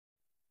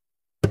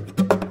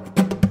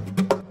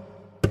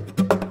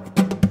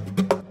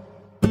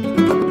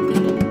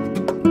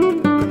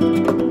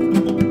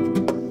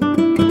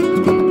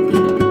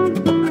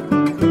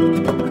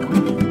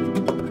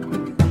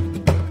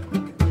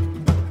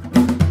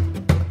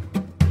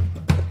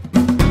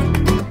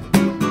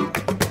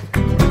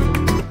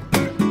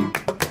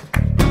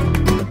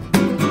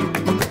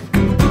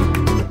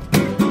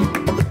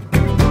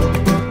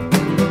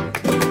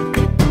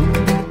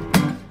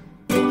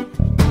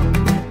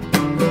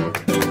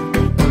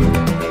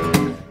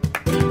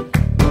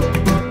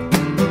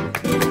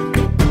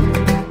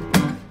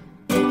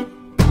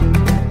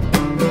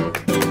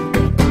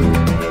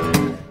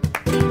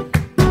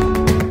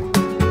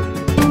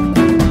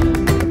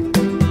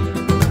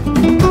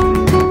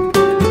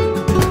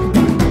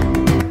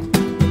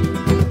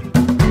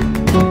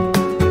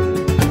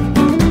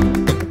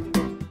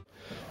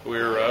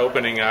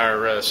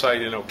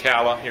site in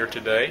Ocala here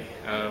today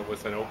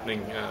with an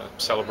opening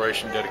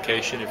celebration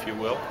dedication, if you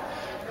will.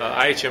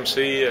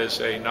 IHMC is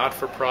a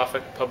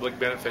not-for-profit public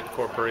benefit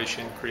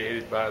corporation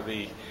created by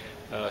the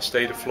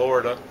state of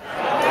Florida.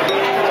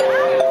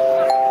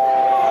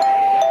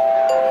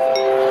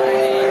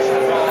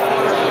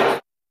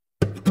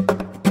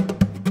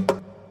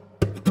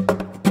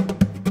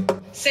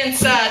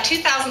 Since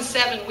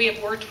 2007, we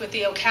have worked with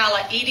the Ocala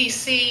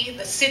EDC,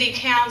 the City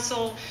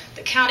Council,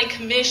 the County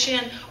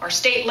Commission, our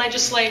state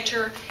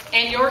legislature,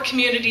 and your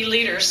community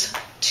leaders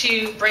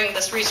to bring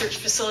this research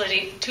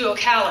facility to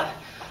Ocala.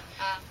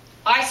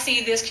 I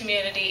see this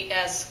community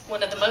as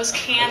one of the most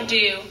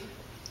can-do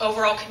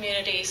overall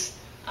communities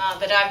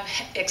that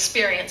I've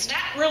experienced.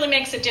 That really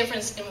makes a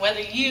difference in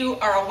whether you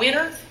are a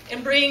winner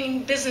in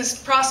bringing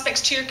business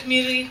prospects to your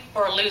community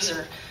or a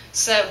loser.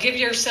 So give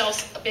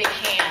yourselves a big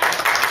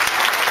hand.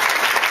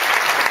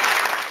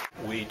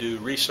 We do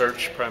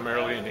research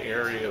primarily in the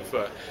area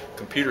of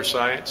computer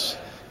science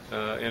in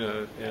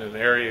an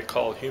area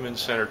called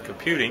human-centered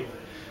computing,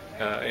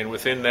 and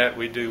within that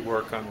we do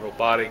work on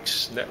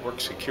robotics, network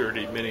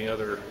security, many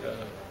other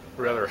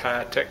rather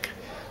high-tech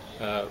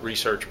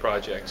research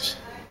projects.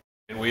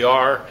 And we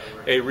are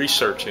a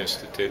research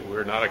institute.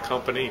 We're not a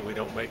company, we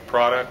don't make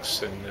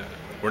products, and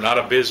we're not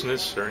a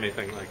business or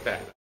anything like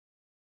that.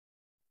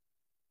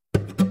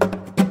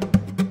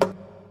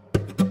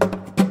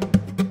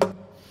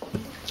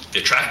 The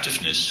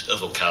attractiveness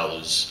of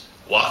Ocala's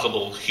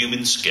walkable,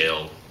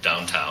 human-scale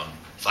downtown,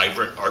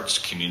 vibrant arts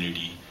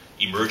community,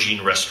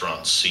 emerging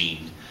restaurant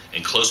scene,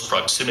 and close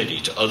proximity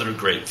to other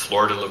great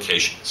Florida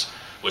locations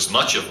was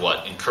much of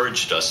what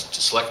encouraged us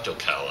to select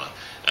Ocala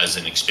as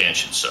an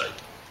expansion site.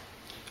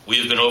 We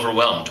have been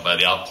overwhelmed by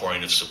the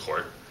outpouring of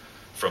support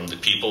from the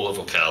people of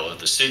Ocala,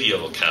 the city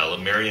of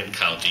Ocala, Marion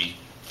County,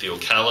 the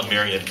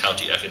Ocala-Marion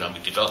County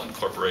Economic Development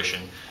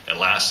Corporation, and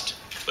last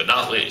but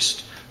not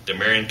least, the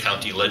Marion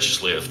County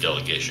Legislative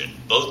Delegation,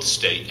 both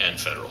state and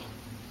federal.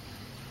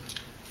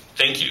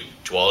 Thank you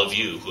to all of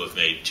you who have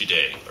made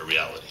today a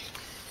reality.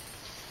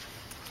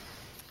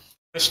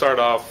 Let's start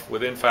off,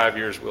 within 5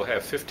 years we'll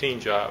have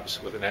 15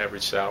 jobs with an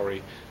average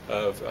salary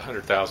of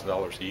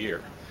 $100,000 a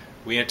year.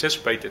 We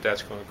anticipate that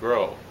that's going to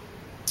grow.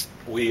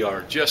 We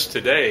are just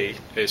today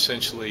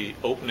essentially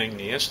opening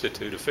the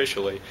Institute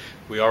officially.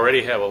 We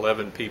already have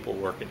 11 people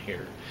working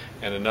here,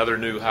 and another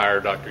new hire,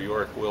 Dr.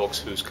 Yorick Wilkes,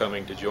 who's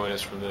coming to join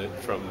us from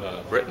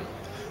Britain.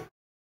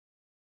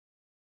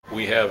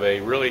 We have a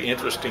really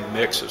interesting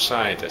mix of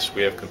scientists.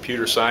 We have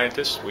computer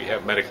scientists, we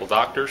have medical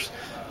doctors,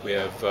 we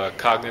have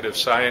cognitive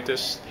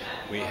scientists,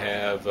 we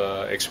have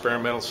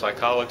experimental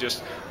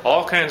psychologists,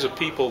 all kinds of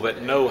people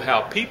that know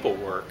how people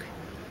work.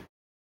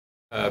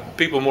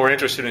 People more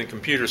interested in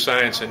computer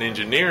science and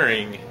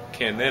engineering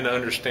can then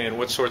understand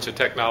what sorts of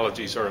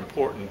technologies are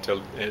important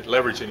to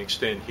leverage and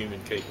extend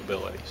human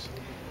capabilities.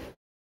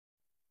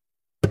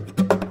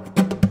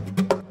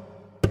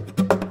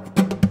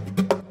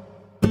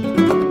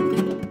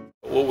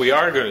 What we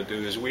are going to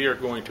do is we are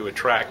going to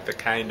attract the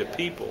kind of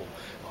people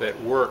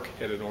that work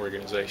at an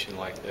organization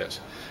like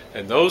this.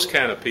 And those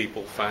kind of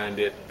people find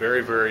it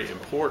very, very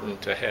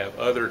important to have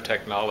other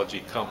technology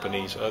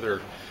companies,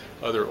 other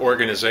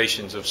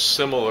organizations of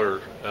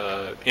similar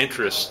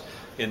interests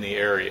in the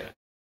area.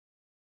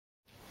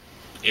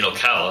 In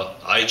Ocala,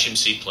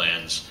 IHMC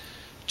plans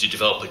to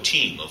develop a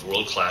team of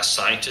world-class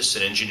scientists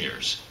and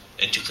engineers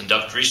and to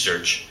conduct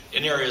research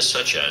in areas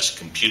such as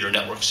computer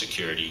network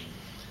security,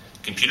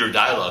 computer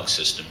dialogue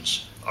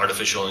systems,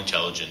 artificial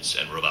intelligence,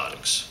 and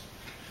robotics.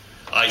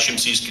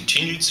 IHMC's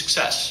continued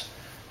success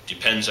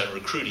depends on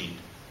recruiting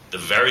the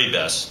very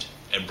best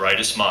and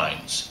brightest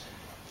minds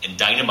and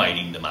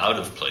dynamiting them out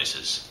of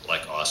places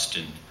like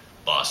Austin,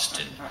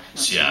 Boston,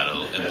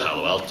 Seattle, and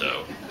Palo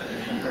Alto,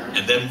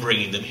 and then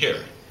bringing them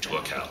here to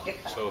Ocala.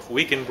 So if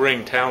we can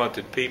bring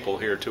talented people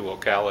here to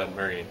Ocala and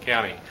Marion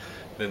County,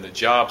 then the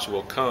jobs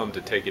will come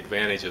to take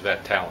advantage of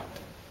that talent.